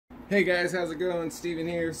Hey guys, how's it going? Steven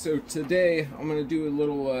here. So today I'm going to do a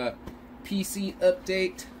little PC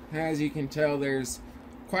update. As you can tell, there's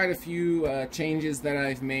quite a few changes that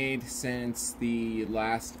I've made since the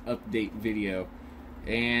last update video.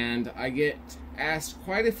 And I get asked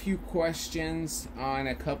quite a few questions on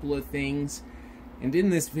a couple of things. And in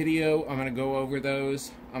this video, I'm going to go over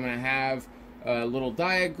those. I'm going to have a little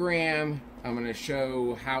diagram. I'm going to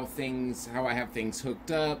show how I have things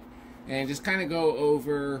hooked up, and just kind of go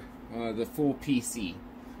over the full PC.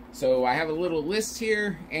 So I have a little list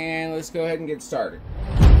here, and let's go ahead and get started.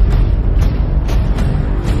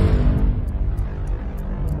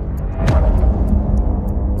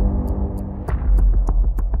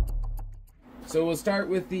 So we'll start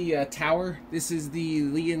with the tower. This is the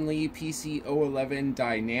Lian PC011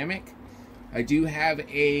 Dynamic. I do have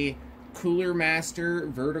a Coolermaster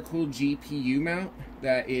vertical GPU mount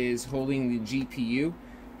that is holding the GPU.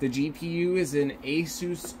 The GPU is an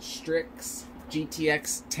Asus Strix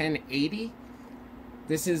GTX 1080.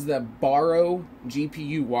 This is the Barrow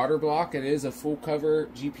GPU water block. It is a full cover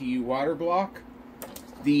GPU water block.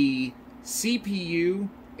 The CPU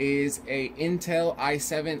is a Intel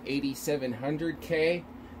i7-8700K.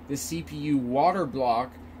 The CPU water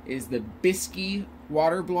block is the Bykski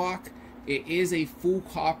water block. It is a full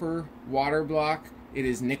copper water block. It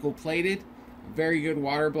is nickel plated. Very good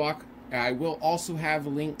water block. I will also have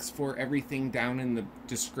links for everything down in the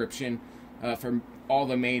description for all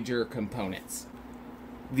the major components.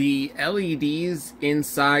 The LEDs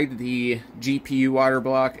inside the GPU water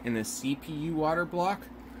block and the CPU water block,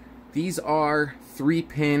 these are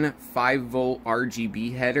 3-pin 5-volt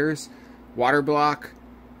RGB headers. Water block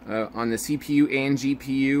on the CPU and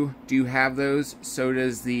GPU do have those. So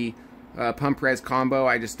does the pump res combo.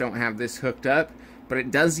 I just don't have this hooked up, but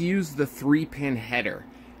it does use the 3-pin header.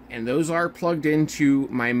 And those are plugged into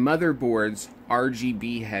my motherboard's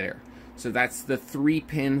RGB header. So that's the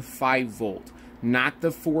 3-pin 5-volt, not the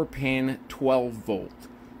 4-pin 12-volt.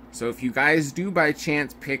 So if you guys do by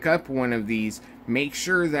chance pick up one of these, make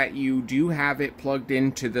sure that you do have it plugged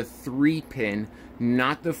into the 3-pin,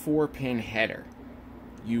 not the 4-pin header.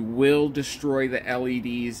 You will destroy the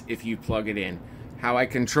LEDs if you plug it in. How I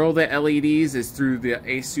control the LEDs is through the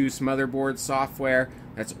Asus motherboard software.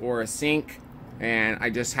 That's Aura Sync. And I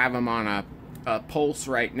just have them on a pulse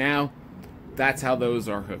right now. That's how those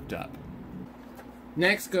are hooked up.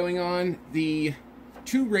 Next, going on, the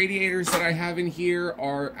two radiators that I have in here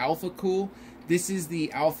are Alphacool. This is the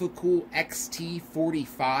Alphacool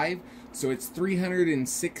XT45. So it's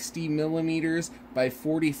 360 millimeters by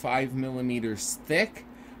 45 millimeters thick.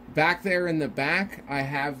 Back there in the back, I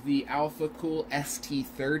have the Alphacool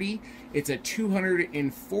ST30. It's a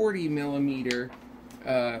 240 millimeter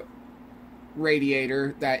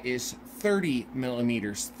radiator that is 30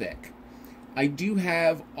 millimeters thick. I do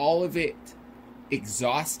have all of it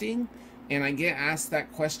exhausting, and I get asked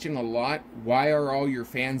that question a lot. Why are all your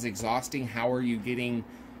fans exhausting? How are you getting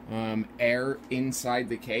air inside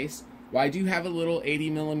the case? Well, I do have a little 80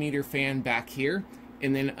 millimeter fan back here,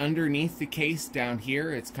 and then underneath the case down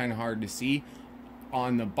here, it's kind of hard to see,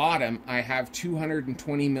 on the bottom I have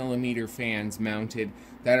 220 millimeter fans mounted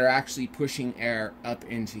that are actually pushing air up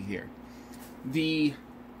into here. The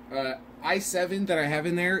i7 that I have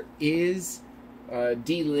in there is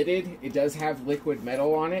delidded. It does have liquid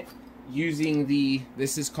metal on it, using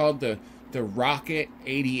this is called the Rocket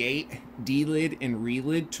 88 delid and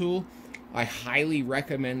relid tool. I highly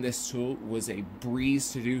recommend this tool. It was a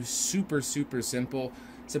breeze to do, super simple.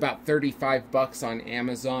 It's about 35 bucks on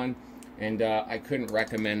Amazon, and I couldn't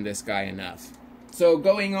recommend this guy enough. So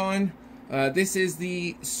going on, this is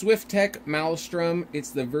the Swiftech Maelstrom.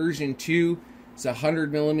 It's the version 2. It's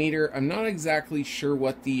 100 millimeter. I'm not exactly sure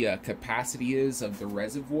what the capacity is of the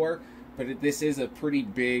reservoir, but this is a pretty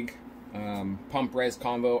big pump res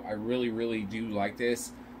combo. I really do like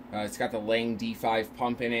this. It's got the Lang D5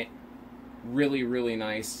 pump in it. Really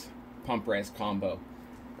nice pump res combo.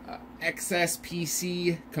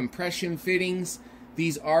 XSPC compression fittings.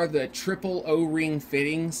 These are the triple O-ring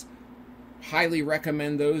fittings. Highly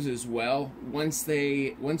recommend those as well. Once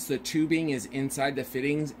the tubing is inside the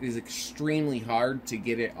fittings, it is extremely hard to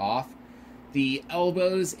get it off. The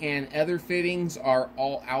elbows and other fittings are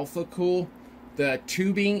all Alphacool. The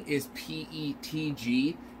tubing is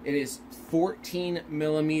PETG. It is 14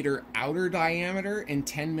 millimeter outer diameter and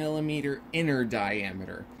 10 millimeter inner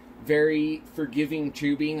diameter. Very forgiving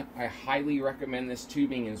tubing. I highly recommend this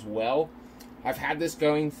tubing as well. I've had this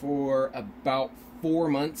going for about 4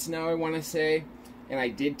 months now, I want to say, and I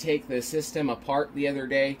did take the system apart the other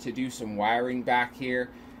day to do some wiring back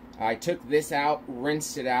here. I took this out,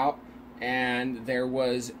 rinsed it out, and there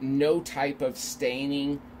was no type of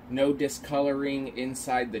staining no discoloring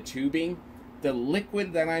inside the tubing. The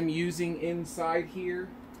liquid that I'm using inside here,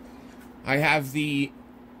 I have the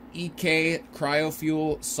EK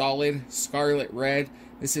Cryofuel Solid Scarlet Red.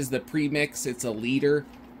 This is the premix. It's a liter.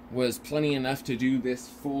 Was plenty enough to do this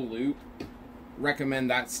full loop.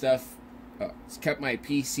 Recommend that stuff. It's kept my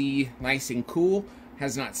PC nice and cool.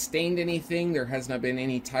 Has not stained anything. There has not been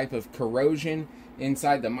any type of corrosion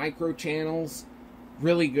inside the micro channels.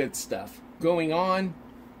 Really good stuff. Going on,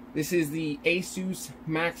 this is the Asus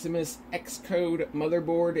Maximus Xcode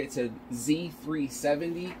motherboard. It's a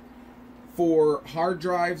Z370. For hard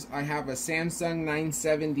drives, I have a Samsung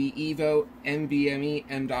 970 EVO NVMe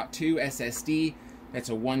M.2 SSD. That's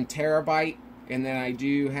a 1 terabyte. And then I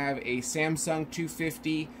do have a Samsung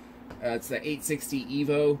 250. It's the 860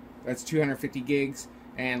 EVO. That's 250 gigs.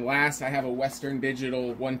 And last, I have a Western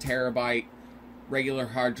Digital 1 terabyte regular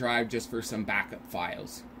hard drive just for some backup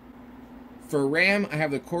files. For RAM, I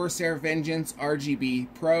have the Corsair Vengeance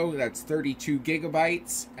RGB Pro. That's 32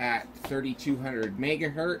 gigabytes at 3200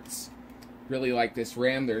 megahertz. Really like this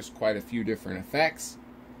RAM. There's quite a few different effects.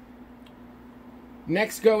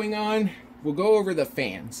 Next going on, we'll go over the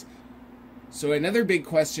fans. So another big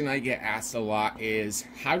question I get asked a lot is,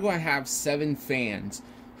 how do I have 7 fans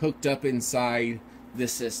hooked up inside the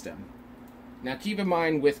system? Now keep in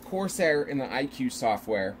mind, with Corsair in the ICue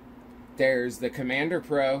software, there's the Commander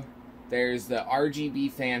Pro, there's the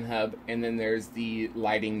RGB fan hub, and then there's the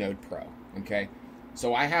Lighting Node Pro. Okay,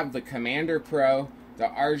 so I have the Commander Pro, the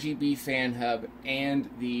RGB fan hub, and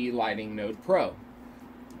the Lighting Node Pro.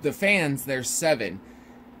 The fans, there's 7.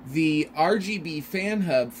 The RGB fan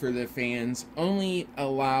hub for the fans only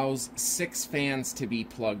allows 6 fans to be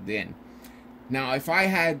plugged in. Now, if I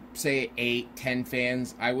had, say, 8, 10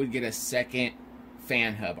 fans, I would get a second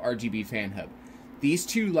fan hub, RGB fan hub. These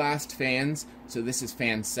 2 last fans, so this is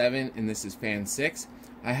fan 7 and this is fan 6,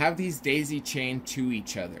 I have these daisy chained to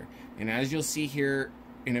each other. And as you'll see here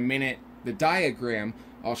in a minute, the diagram,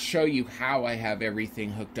 I'll show you how I have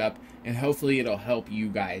everything hooked up, and hopefully it'll help you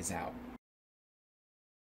guys out.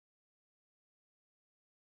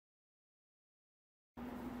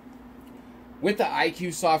 With the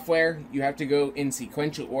ICue software, you have to go in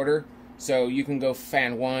sequential order. So you can go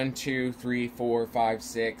fan 1, 2, 3, 4, 5,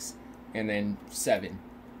 6, and then 7.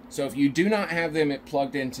 So if you do not have them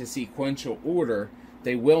plugged into sequential order,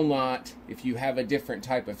 they will not, if you have a different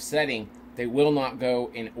type of setting, they will not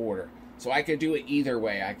go in order. So I could do it either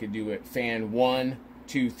way. I could do it fan 1,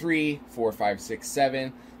 2, 3, 4, 5, 6,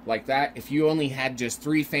 7, like that. If you only had just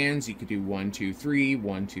 3 fans, you could do 1, 2, 3,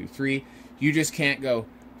 1, 2, 3. You just can't go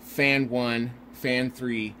fan 1, fan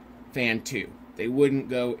 3, fan 2. They wouldn't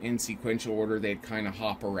go in sequential order. They'd kind of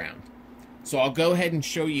hop around. So I'll go ahead and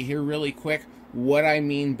show you here really quick what I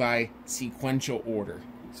mean by sequential order.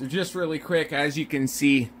 So just really quick, as you can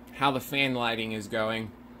see how the fan lighting is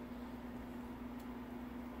going,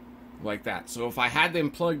 like that. So if I had them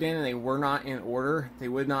plugged in and they were not in order, they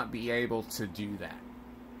would not be able to do that.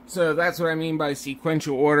 So that's what I mean by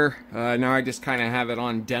sequential order. Now I just kind of have it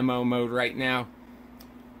on demo mode right now.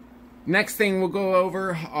 Next thing we'll go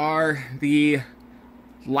over are the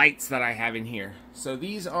lights that I have in here. So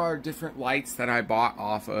these are different lights that I bought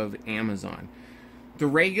off of Amazon. The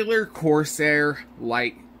regular Corsair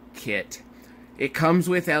light kit, it comes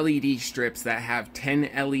with LED strips that have 10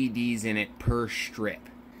 LEDs in it per strip.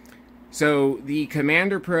 So the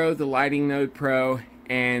Commander Pro, the Lighting Node Pro,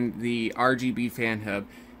 and the RGB fan hub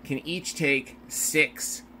can each take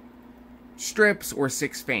 6 strips or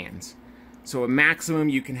 6 fans. So a maximum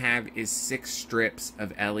you can have is 6 strips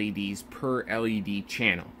of LEDs per LED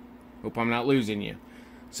channel. Hope I'm not losing you.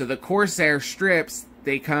 So the Corsair strips,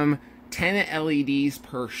 they come 10 LEDs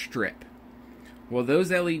per strip. Well,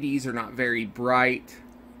 those LEDs are not very bright.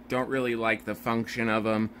 Don't really like the function of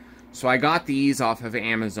them. So I got these off of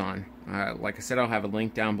Amazon. Like I said, I'll have a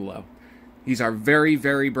link down below. These are very,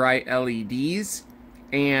 very bright LEDs.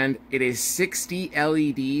 And it is 60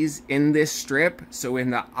 LEDs in this strip. So in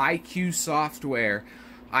the ICue software,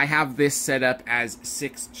 I have this set up as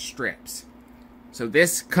 6 strips. So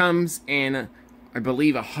this comes in, I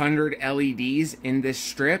believe, 100 LEDs in this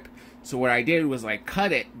strip. So what I did was I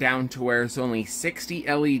cut it down to where it's only 60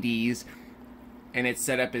 LEDs and it's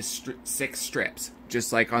set up as 6 strips.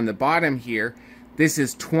 Just like on the bottom here, this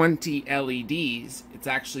is 20 LEDs. It's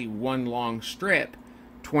actually one long strip,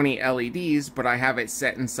 20 LEDs, but I have it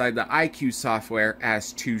set inside the ICue software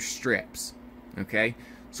as 2 strips. Okay,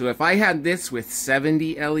 so if I had this with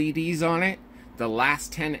 70 LEDs on it, the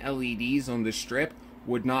last 10 LEDs on the strip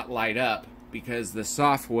would not light up because the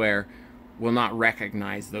software will not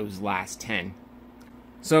recognize those last 10.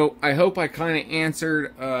 So I hope I kind of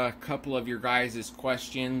answered a couple of your guys'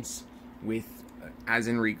 questions with, as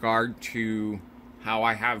in regard to how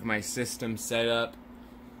I have my system set up.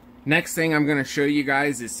 Next thing I'm going to show you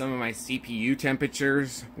guys is some of my CPU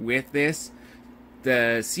temperatures with this.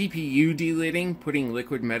 The CPU delidding, putting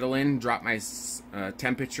liquid metal in, dropped my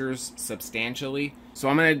temperatures substantially. So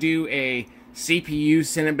I'm going to do a CPU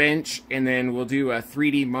Cinebench, and then we'll do a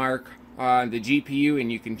 3D mark on the GPU,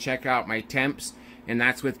 and you can check out my temps. And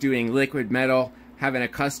that's with doing liquid metal, having a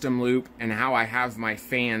custom loop, and how I have my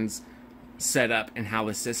fans set up and how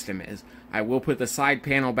the system is. I will put the side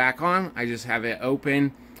panel back on. I just have it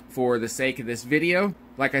open for the sake of this video.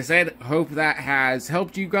 Like I said, hope that has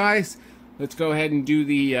helped you guys. Let's go ahead and do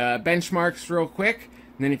the benchmarks real quick.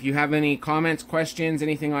 And then if you have any comments, questions,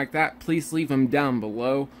 anything like that, please leave them down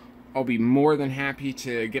below. I'll be more than happy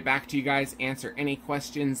to get back to you guys, answer any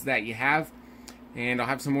questions that you have. And I'll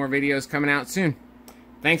have some more videos coming out soon.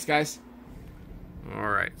 Thanks, guys.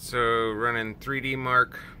 Alright, so running 3D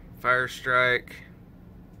Mark Firestrike.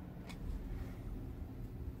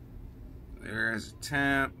 There's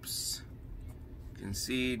temps. You can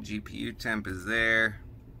see GPU temp is there.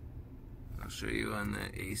 I'll show you on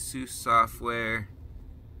the Asus software.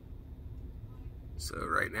 So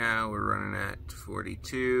right now we're running at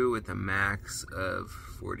 42 with a max of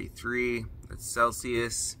 43. That's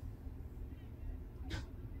Celsius.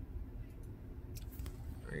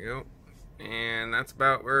 There you go. And that's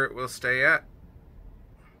about where it will stay at.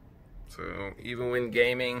 So even when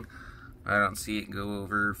gaming, I don't see it go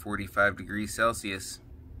over 45 degrees Celsius.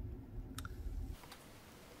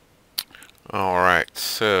 Alright,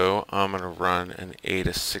 so I'm going to run an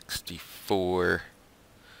 8/64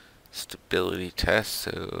 stability test.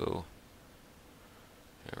 So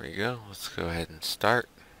there we go. Let's go ahead and start.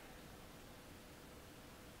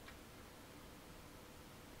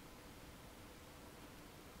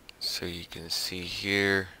 So you can see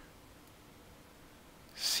here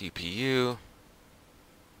CPU,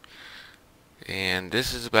 and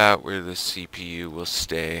this is about where the CPU will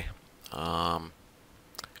stay, and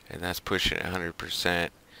that's pushing 100%.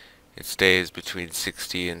 It stays between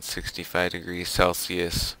 60 and 65 degrees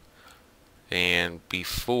Celsius, and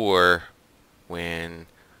before, when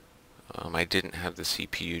I didn't have the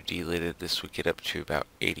CPU delidded, this would get up to about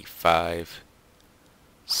 85.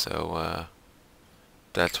 So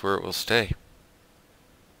that's where it will stay.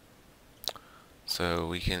 So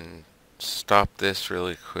we can stop this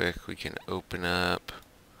really quick. We can open up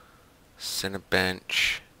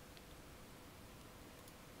Cinebench.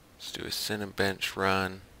 Let's do a Cinebench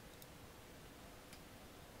run.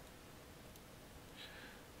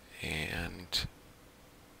 And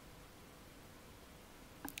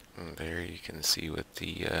there you can see what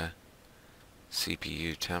the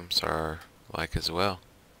CPU temps are like as well.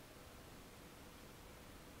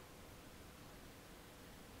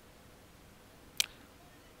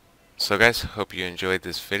 So guys, hope you enjoyed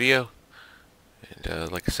this video,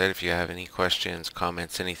 and like I said, if you have any questions,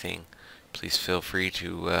 comments, anything, please feel free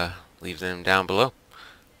to leave them down below.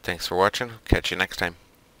 Thanks for watching. Catch you next time.